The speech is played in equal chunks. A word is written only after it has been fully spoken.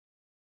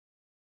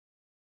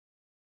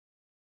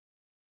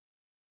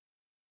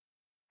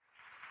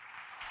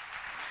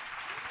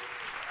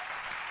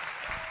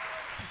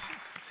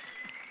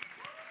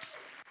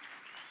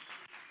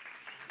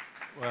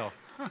Well,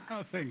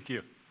 thank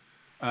you.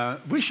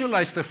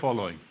 Visualize the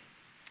following.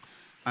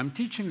 I'm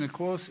teaching a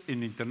course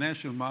in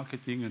international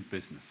marketing and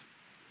business,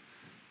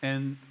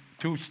 and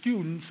to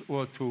students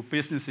or to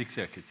business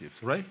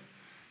executives, right?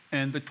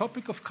 And the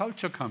topic of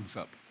culture comes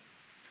up.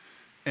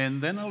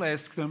 And then I'll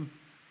ask them,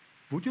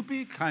 would you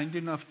be kind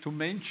enough to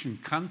mention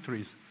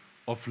countries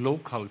of low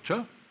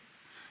culture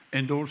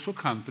and also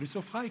countries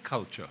of high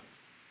culture?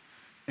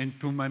 And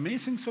to my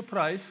amazing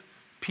surprise,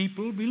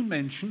 people will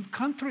mention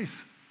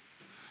countries.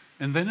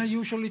 And then I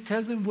usually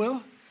tell them,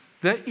 well,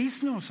 there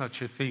is no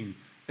such a thing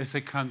as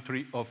a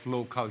country of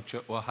low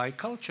culture or high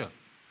culture.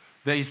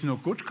 There is no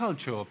good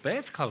culture or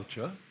bad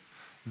culture.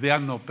 There are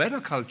no better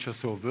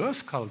cultures or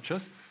worse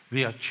cultures.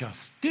 They are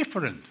just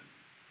different,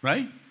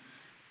 right?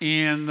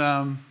 And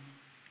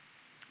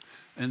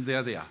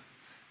there they are.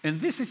 And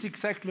this is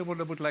exactly what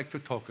I would like to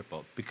talk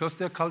about, because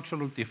there are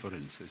cultural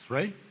differences,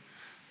 right?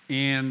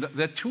 And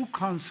there are two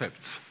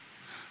concepts,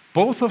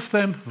 both of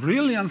them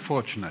really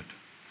unfortunate.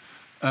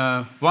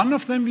 One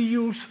of them we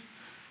use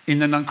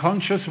in an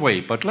unconscious way,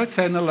 but let's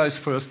analyze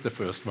first the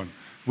first one,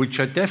 which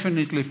I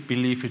definitely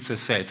believe it's a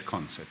sad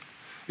concept.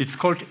 It's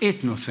called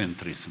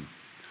ethnocentrism.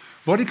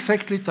 What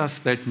exactly does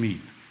that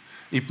mean?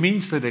 It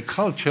means that a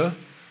culture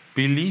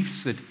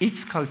believes that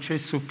its culture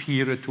is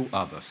superior to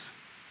others.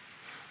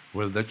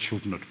 Well, that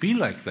should not be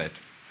like that,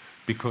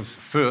 because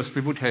first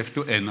we would have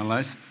to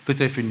analyze the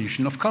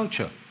definition of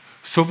culture.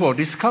 So what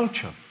is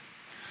culture?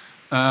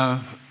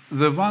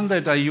 The one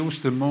that I use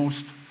the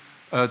most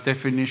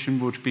definition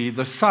would be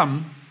the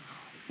sum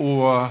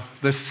or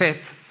the set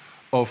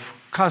of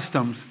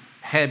customs,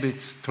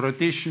 habits,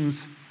 traditions,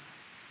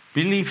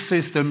 belief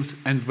systems,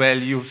 and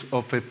values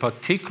of a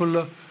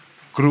particular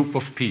group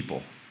of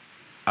people.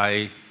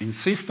 I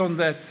insist on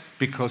that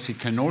because it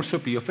can also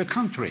be of a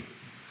country.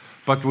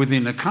 But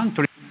within a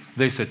country,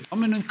 there's a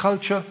dominant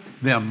culture,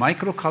 there are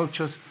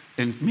microcultures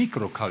and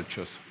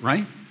microcultures,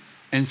 right?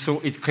 And so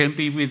it can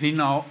be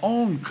within our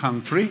own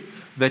country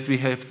that we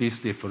have these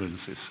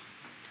differences.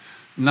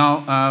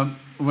 Now,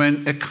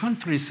 when a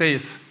country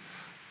says,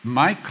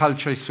 my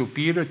culture is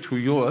superior to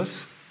yours,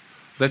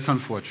 that's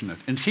unfortunate.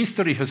 And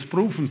history has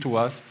proven to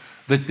us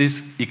that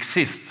this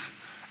exists,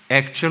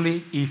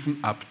 actually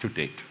even up to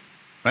date,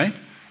 right?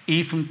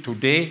 Even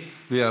today,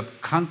 there are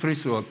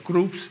countries or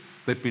groups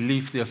that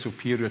believe they are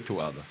superior to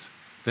others.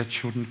 That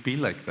shouldn't be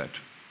like that.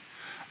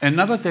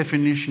 Another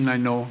definition I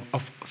know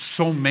of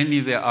so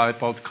many there are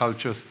about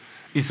cultures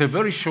is a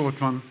very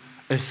short one,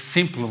 a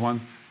simple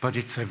one, but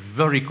it's a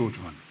very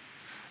good one.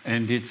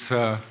 And it's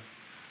the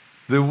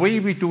way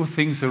we do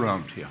things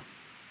around here.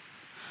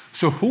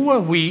 So who are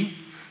we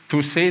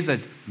to say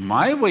that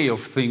my way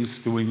of things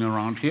doing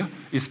around here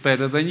is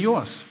better than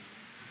yours?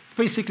 It's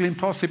basically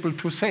impossible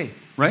to say,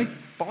 right?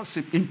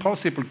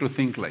 Impossible to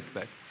think like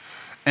that.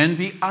 And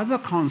the other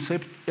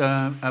concept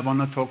I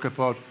want to talk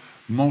about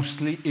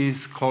mostly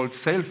is called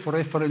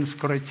self-reference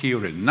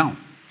criterion. Now,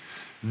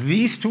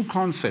 these two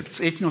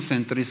concepts,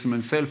 ethnocentrism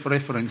and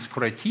self-reference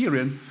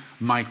criterion,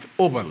 might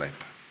overlap.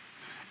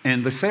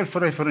 And the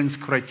self-reference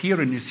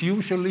criterion is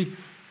usually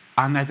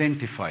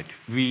unidentified.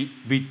 We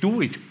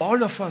do it,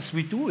 all of us,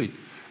 we do it.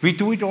 We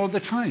do it all the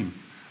time,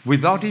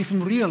 without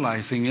even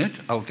realizing it.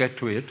 I'll get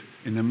to it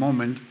in a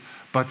moment.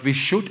 But we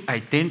should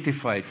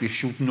identify it, we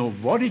should know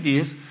what it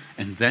is,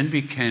 and then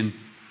we can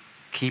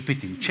keep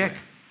it in check,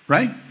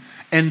 right?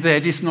 And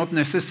that is not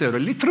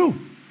necessarily true,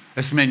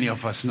 as many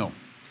of us know.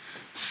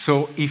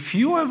 So if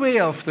you are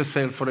aware of the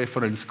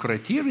self-reference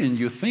criterion,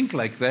 you think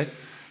like that,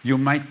 you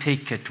might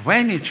take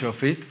advantage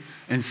of it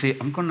and say,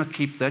 I'm going to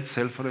keep that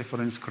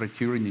self-reference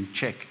criterion in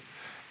check.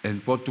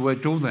 And what do I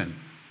do then?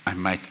 I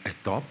might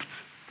adopt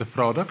the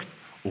product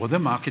or the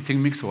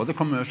marketing mix or the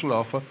commercial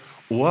offer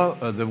or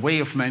the way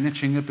of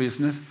managing a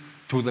business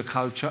to the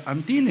culture I'm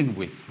dealing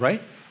with,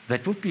 right?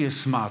 That would be a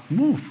smart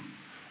move.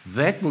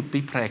 That would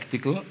be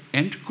practical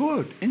and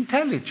good,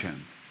 intelligent.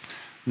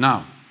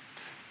 Now,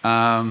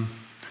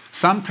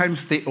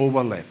 sometimes they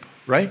overlap,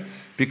 right?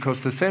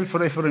 Because the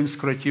self-reference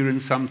criterion,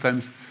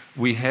 sometimes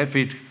we have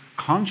it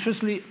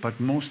consciously, but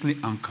mostly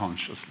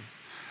unconsciously.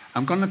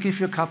 I'm going to give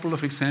you a couple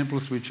of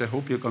examples which I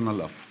hope you're going to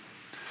love.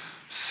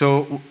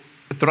 So,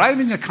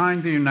 driving a car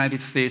in the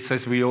United States,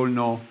 as we all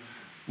know,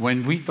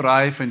 when we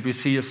drive and we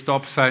see a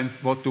stop sign,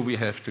 what do we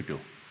have to do?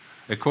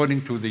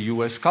 According to the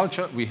US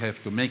culture, we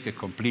have to make a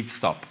complete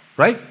stop,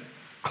 right?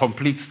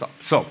 Complete stop.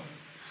 So,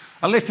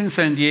 I lived in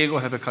San Diego,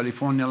 have a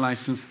California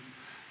license,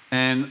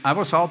 and I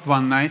was out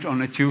one night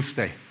on a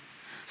Tuesday.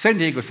 San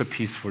Diego is a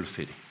peaceful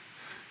city.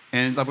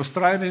 And I was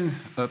driving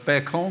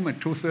back home at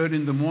 2:30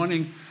 in the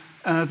morning.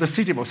 The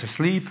city was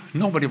asleep,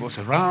 nobody was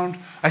around,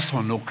 I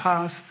saw no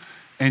cars,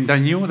 and I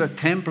knew that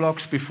 10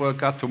 blocks before I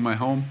got to my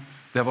home,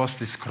 there was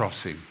this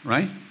crossing,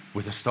 right?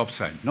 With a stop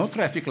sign. No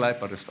traffic light,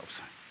 but a stop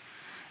sign.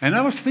 And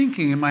I was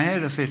thinking in my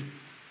head, I said,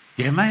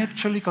 yeah, am I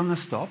actually going to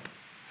stop?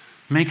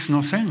 Makes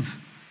no sense.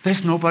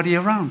 There's nobody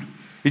around.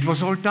 It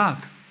was all dark.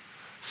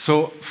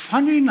 So,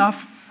 funny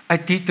enough, I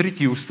did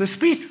reduce the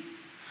speed,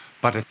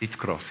 but I did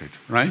cross it,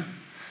 right?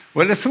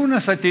 Well, as soon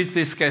as I did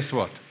this, guess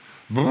what?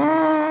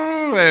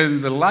 people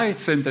and the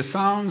lights and the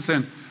sounds.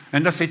 And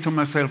I said to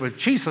myself, well,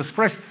 Jesus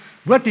Christ,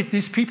 where did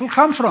these people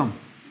come from?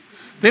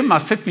 They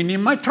must have been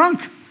in my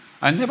trunk.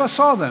 I never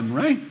saw them,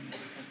 right?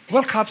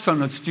 Well, cops are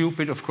not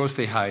stupid. Of course,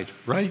 they hide,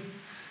 right?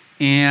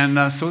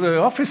 And so the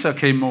officer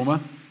came over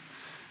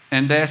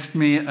and asked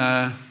me,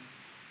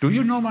 do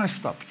you know why I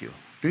stopped you?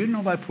 Do you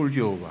know why I pulled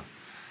you over?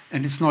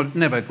 And it's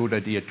never a good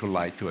idea to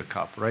lie to a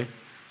cop, right?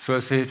 So I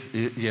said,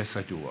 yes,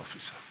 I do,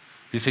 officer.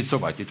 He said, so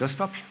why did I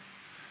stop you?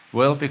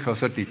 Well,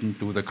 because I didn't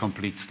do the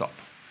complete stop.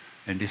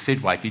 And he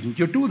said, why didn't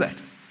you do that?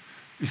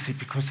 He said,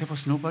 because there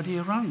was nobody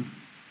around.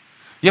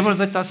 Yeah, well,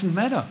 that doesn't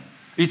matter.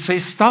 It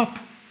says stop.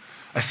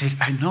 I said,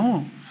 I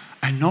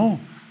know,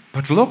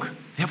 but look,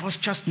 there was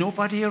just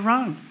nobody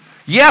around.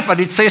 Yeah, but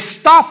it says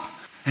stop.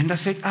 And I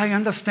said, I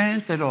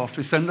understand that,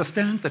 officer, I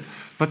understand that.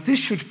 But this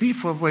should be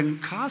for when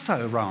cars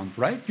are around,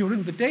 right,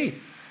 during the day.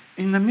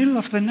 In the middle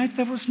of the night,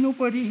 there was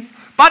nobody.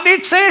 But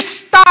it says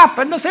stop.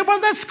 And I said,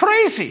 well, that's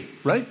crazy,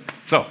 right?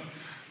 So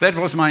that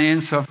was my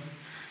answer.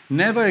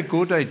 Never a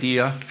good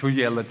idea to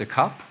yell at the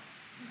cop.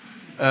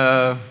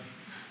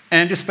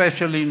 And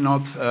especially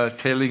not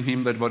telling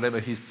him that whatever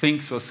he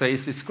thinks or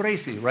says is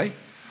crazy, right?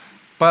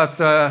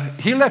 But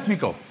he let me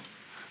go.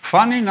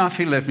 Funny enough,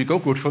 he let me go.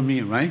 Good for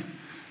me, right?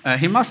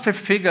 He must have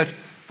figured,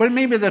 well,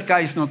 maybe that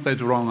guy is not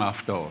that wrong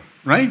after all,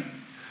 right?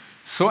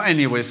 So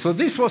anyway, so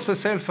this was a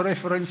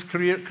self-reference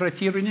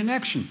criterion in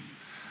action.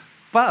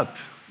 But,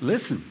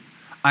 listen,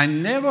 I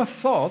never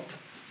thought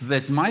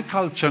that my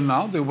culture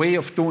now, the way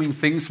of doing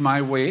things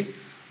my way,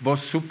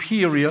 was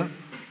superior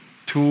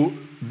to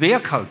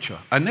their culture.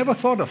 I never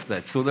thought of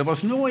that. So there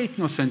was no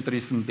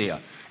ethnocentrism there,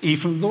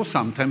 even though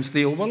sometimes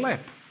they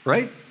overlap,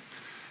 right?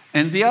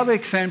 And the other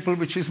example,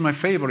 which is my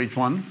favorite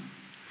one,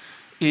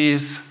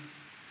 is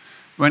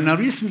when I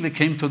recently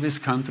came to this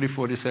country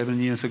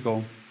 47 years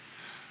ago.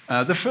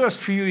 The first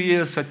few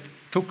years I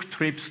took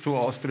trips to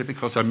Austria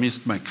because I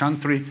missed my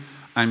country,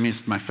 I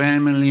missed my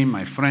family,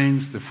 my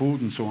friends, the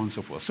food, and so on and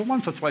so forth. So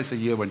once or twice a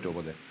year I went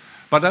over there.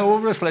 But I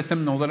always let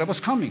them know that I was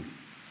coming.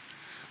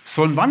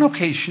 So on one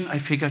occasion I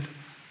figured,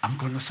 I'm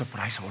going to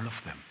surprise all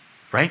of them,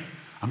 right?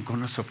 I'm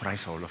going to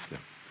surprise all of them.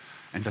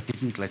 And I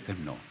didn't let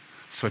them know.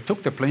 So I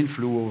took the plane,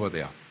 flew over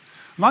there.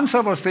 Once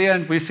I was there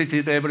and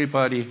visited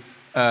everybody,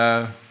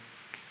 okay,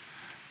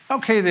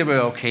 they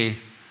were okay.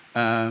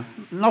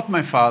 Not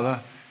my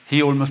father.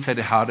 He almost had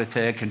a heart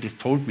attack, and he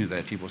told me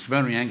that. He was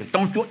very angry.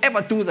 Don't you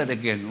ever do that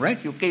again, right?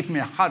 You gave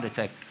me a heart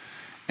attack.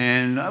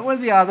 And well,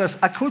 the others,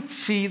 I could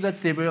see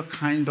that they were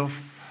kind of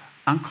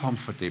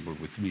uncomfortable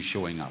with me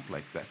showing up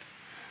like that.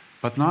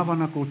 But now I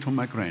want to go to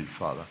my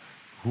grandfather,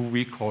 who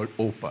we call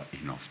Opa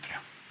in Austria.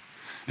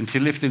 And he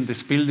lived in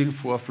this building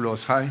 4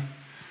 floors high,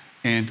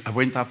 and I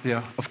went up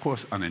there, of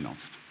course,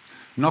 unannounced.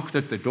 Knocked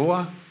at the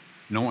door,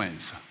 no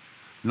answer.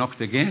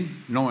 Knocked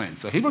again, no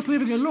answer. He was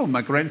living alone.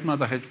 My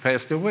grandmother had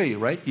passed away,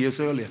 right,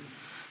 years earlier.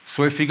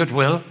 So I figured,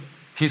 well,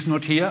 he's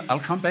not here, I'll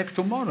come back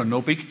tomorrow.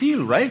 No big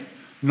deal, right?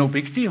 No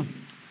big deal.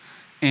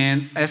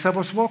 And as I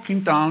was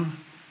walking down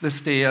the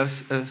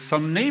stairs,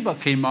 some neighbor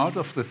came out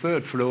of the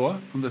 3rd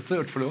floor, on the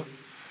 3rd floor,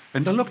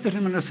 and I looked at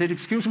him and I said,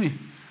 excuse me,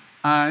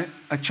 I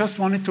just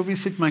wanted to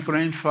visit my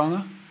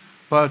grandfather,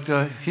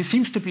 but he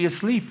seems to be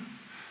asleep,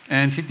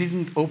 and he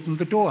didn't open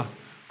the door.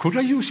 Could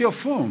I use your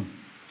phone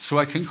so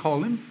I can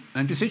call him?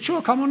 And he said,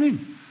 sure, come on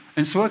in.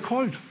 And so I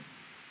called.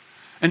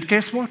 And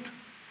guess what?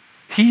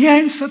 He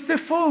answered the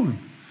phone.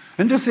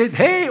 And I said,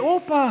 hey,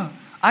 Opa,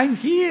 I'm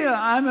here.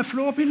 I'm a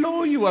floor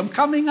below you. I'm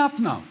coming up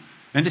now.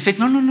 And he said,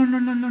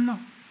 no.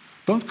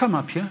 Don't come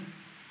up here.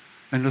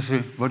 And I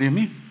said, what do you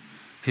mean?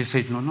 He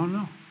said,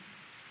 no.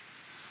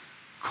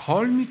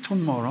 Call me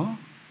tomorrow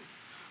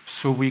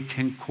so we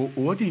can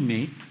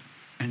coordinate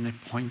an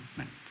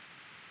appointment.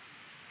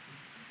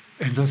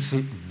 And I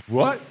said,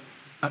 what?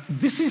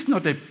 This is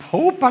not a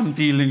pope I'm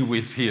dealing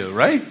with here,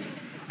 right?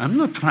 I'm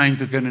not trying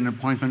to get an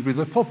appointment with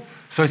the pope.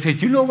 So I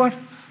said, you know what?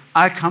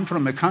 I come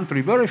from a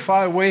country very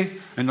far away,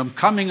 and I'm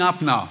coming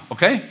up now,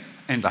 okay?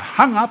 And I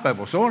hung up. I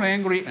was all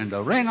angry, and I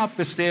ran up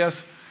the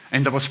stairs,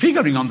 and I was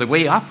figuring on the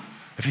way up,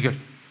 I figured,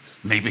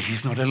 maybe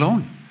he's not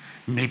alone.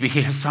 Maybe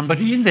he has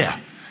somebody in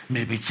there.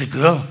 Maybe it's a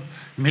girl.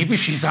 Maybe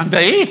she's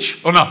underage.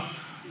 Oh, no.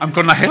 I'm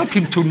going to help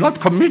him to not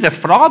commit a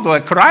fraud or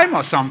a crime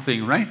or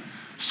something, right?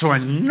 So I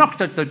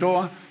knocked at the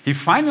door. He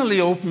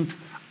finally opened.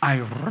 I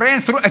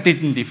ran through. I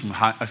didn't even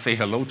say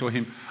hello to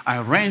him. I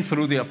ran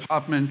through the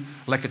apartment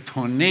like a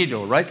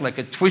tornado, right? Like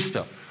a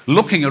twister,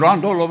 looking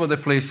around all over the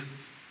place.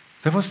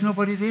 There was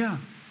nobody there.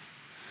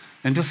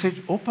 And I said,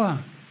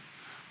 Opa,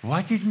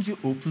 why didn't you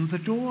open the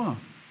door?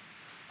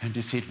 And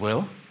he said,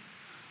 well,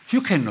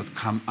 you cannot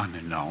come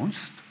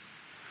unannounced.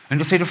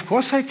 And I said, of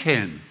course I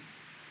can.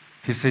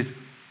 He said,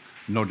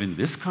 not in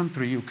this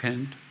country you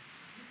can't.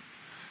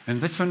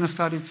 And that's when I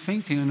started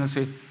thinking, and I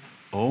said,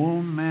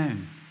 oh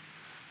man,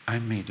 I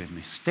made a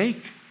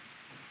mistake.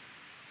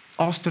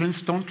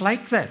 Austrians don't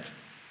like that.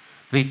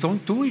 They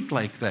don't do it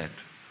like that.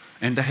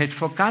 And I had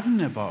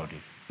forgotten about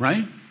it,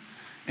 right?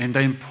 And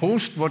I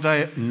imposed what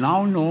I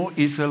now know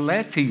is a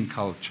Latin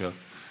culture,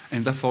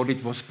 and I thought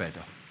it was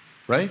better,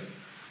 right?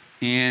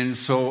 And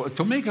so,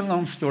 to make a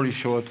long story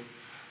short,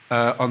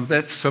 on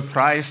that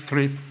surprise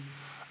trip,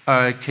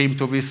 I came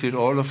to visit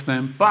all of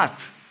them, but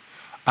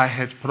I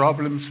had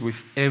problems with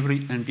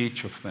every and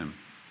each of them.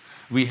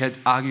 We had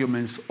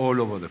arguments all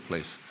over the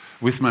place.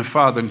 With my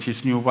father and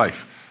his new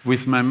wife,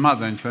 with my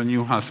mother and her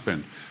new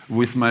husband,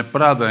 with my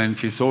brother and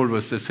his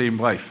always the same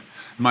wife,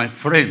 my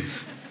friends.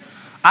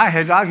 I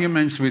had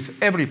arguments with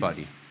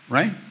everybody,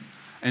 right?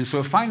 And so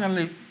I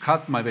finally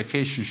cut my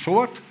vacation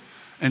short,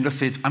 and I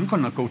said, I'm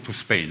going to go to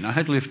Spain. I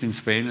had lived in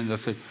Spain, and I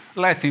said,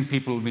 Latin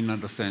people will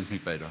understand me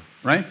better,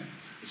 right?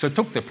 So I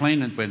took the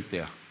plane and went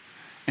there.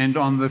 And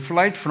on the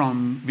flight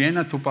from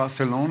Vienna to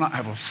Barcelona,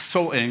 I was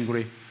so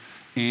angry.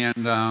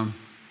 And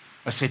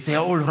I said, they're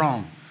all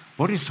wrong.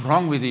 What is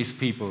wrong with these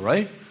people,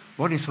 right?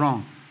 What is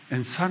wrong?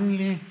 And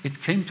suddenly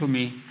it came to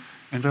me,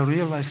 and I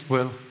realized,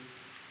 well,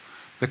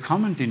 the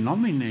common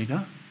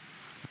denominator,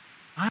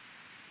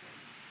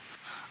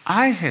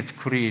 I had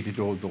created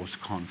all those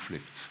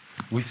conflicts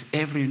with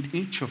every and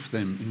each of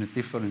them in a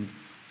different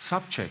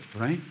subject,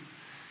 right?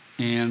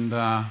 And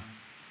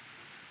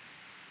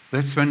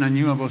that's when I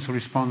knew I was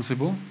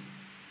responsible,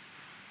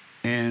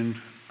 and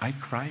I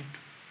cried.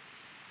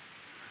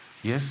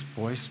 Yes,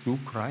 boys do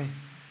cry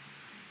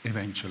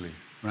eventually,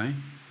 right?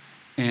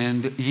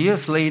 And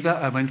years later,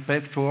 I went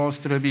back to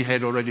Austria. We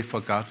had already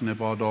forgotten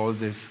about all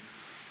this.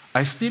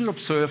 I still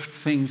observed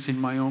things in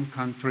my own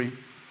country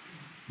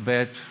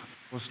that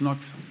I was not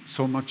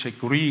so much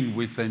agreeing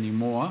with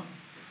anymore.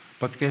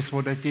 But guess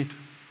what I did?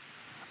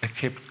 I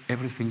kept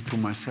everything to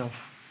myself.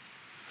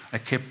 I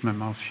kept my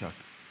mouth shut.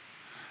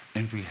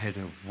 And we had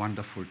a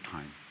wonderful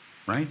time,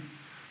 right?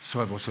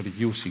 So I was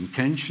reducing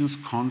tensions,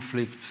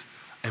 conflicts,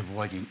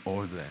 avoiding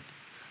all that.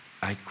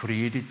 I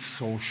created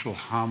social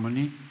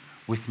harmony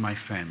with my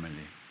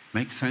family.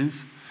 Make sense?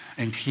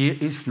 And here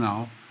is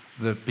now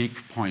the big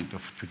point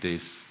of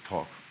today's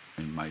talk,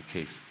 in my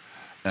case.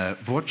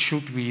 What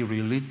should we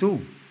really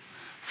do?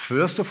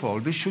 First of all,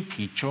 we should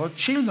teach our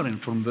children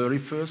from very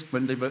first,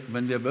 when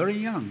they're very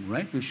young,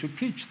 right? We should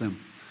teach them.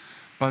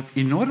 But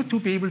in order to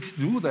be able to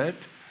do that,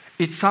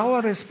 it's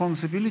our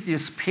responsibility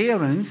as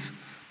parents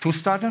to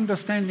start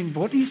understanding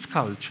what is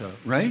culture,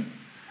 right?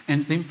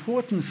 And the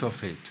importance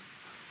of it.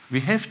 We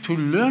have to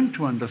learn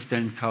to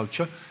understand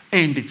culture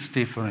and its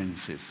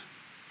differences.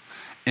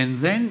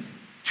 And then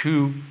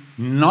to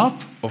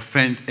not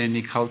offend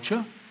any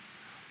culture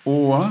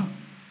or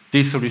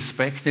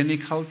disrespect any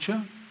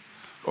culture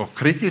or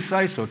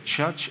criticize or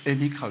judge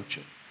any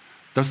culture.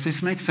 Does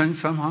this make sense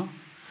somehow?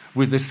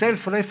 With the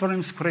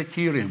self-reference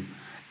criterion,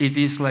 it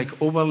is like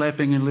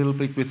overlapping a little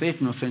bit with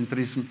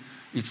ethnocentrism.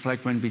 It's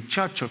like when we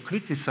judge or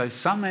criticize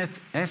some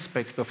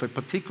aspect of a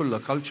particular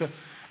culture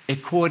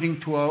according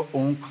to our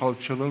own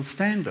cultural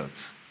standards.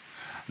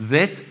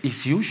 That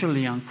is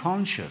usually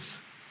unconscious,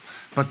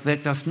 but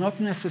that does not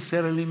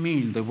necessarily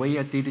mean, the way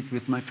I did it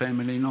with my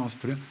family in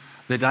Austria,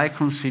 that I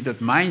considered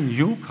my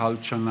new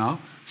culture now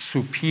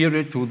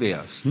superior to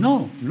theirs.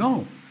 No,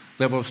 no.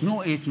 There was no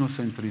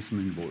ethnocentrism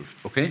involved,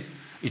 okay?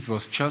 It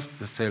was just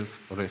the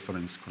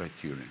self-reference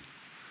criterion.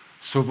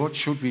 So what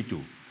should we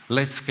do?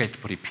 Let's get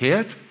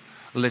prepared.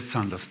 Let's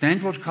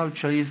understand what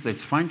culture is.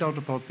 Let's find out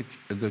about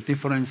the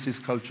differences,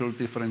 cultural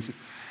differences,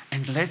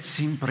 and let's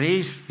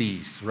embrace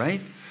these,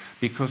 right?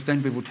 Because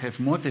then we would have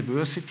more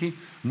diversity,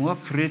 more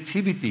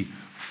creativity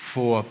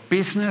for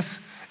business.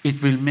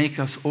 It will make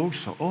us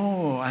also,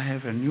 oh, I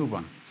have a new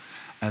one.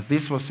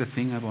 This was the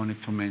thing I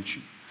wanted to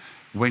mention.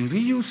 When we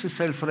use the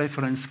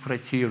self-reference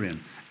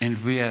criterion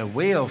and we are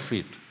aware of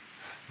it,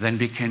 then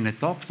we can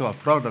adopt our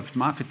product,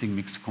 marketing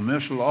mix,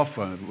 commercial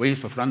offer,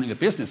 ways of running a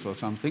business or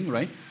something,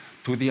 right,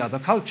 to the other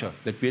culture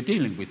that we're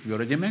dealing with. We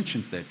already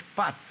mentioned that.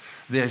 But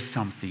there's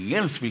something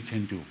else we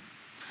can do.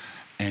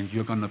 And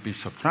you're going to be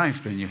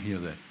surprised when you hear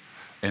that.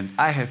 And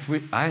I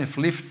have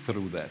lived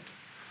through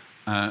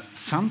that.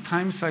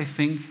 Sometimes I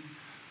think,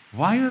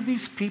 why are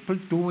these people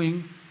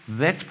doing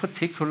that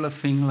particular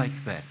thing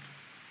like that?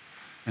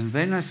 And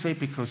then I say,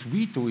 because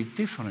we do it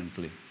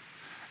differently.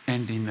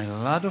 And in a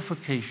lot of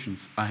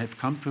occasions, I have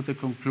come to the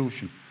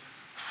conclusion,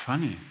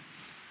 funny,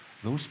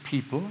 those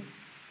people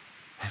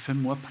have a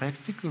more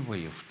practical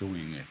way of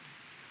doing it.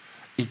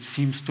 It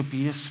seems to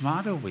be a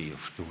smarter way of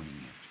doing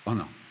it, or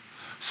no?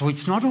 So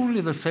it's not only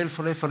the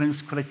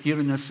self-reference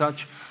criterion as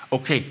such.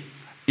 Okay,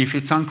 if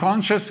it's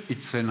unconscious,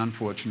 it's an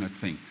unfortunate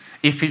thing.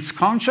 If it's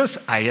conscious,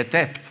 I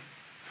adapt.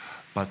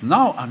 But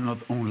now I'm not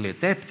only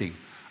adapting,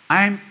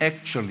 I'm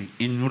actually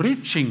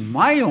enriching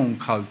my own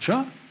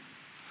culture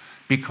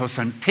because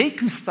I'm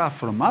taking stuff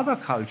from other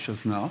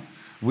cultures now,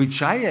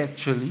 which I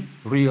actually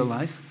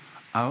realize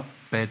are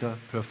better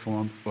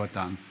performed or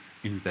done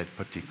in that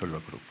particular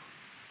group.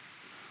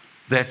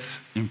 That's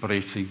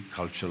embracing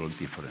cultural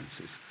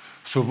differences.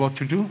 So what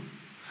to do?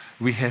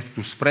 We have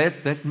to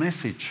spread that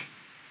message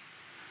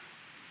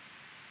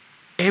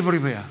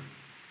everywhere,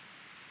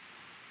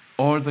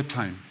 all the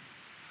time,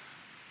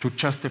 to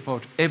just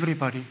about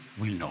everybody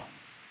we know.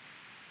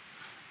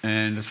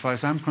 And as far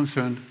as I'm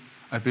concerned,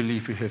 I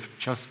believe we have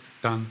just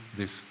done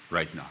this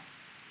right now.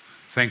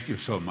 Thank you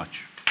so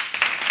much.